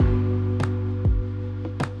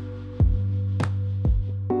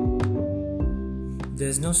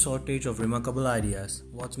There's no shortage of remarkable ideas.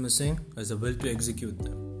 What's missing is the will to execute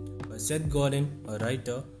them. By Seth Godin, a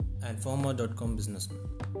writer and former .com businessman.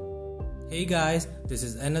 Hey guys, this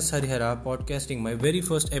is NS Harihara podcasting my very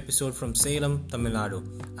first episode from Salem, Tamil Nadu.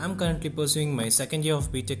 I'm currently pursuing my second year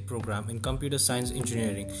of BTech program in Computer Science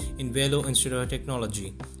Engineering in Velo Institute of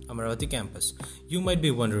Technology, Amaravati campus. You might be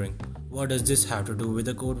wondering, what does this have to do with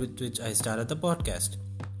the code with which I started the podcast?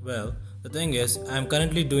 Well, the thing is, I am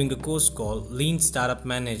currently doing a course called Lean Startup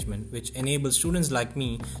Management, which enables students like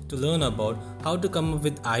me to learn about how to come up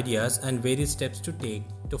with ideas and various steps to take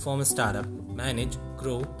to form a startup, manage,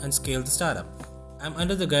 grow, and scale the startup. I am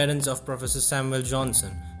under the guidance of Professor Samuel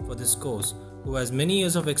Johnson for this course, who has many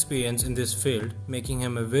years of experience in this field, making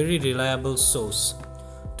him a very reliable source.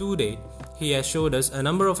 To date, he has showed us a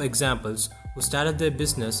number of examples who started their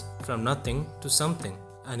business from nothing to something,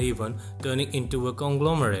 and even turning into a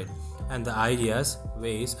conglomerate, and the ideas,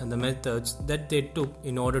 ways, and the methods that they took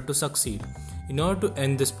in order to succeed. In order to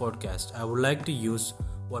end this podcast, I would like to use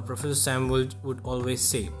what Professor Samuel would always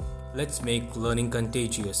say: let's make learning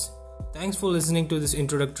contagious. Thanks for listening to this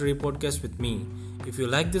introductory podcast with me. If you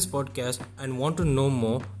like this podcast and want to know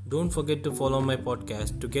more, don't forget to follow my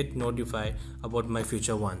podcast to get notified about my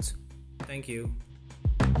future ones. Thank you.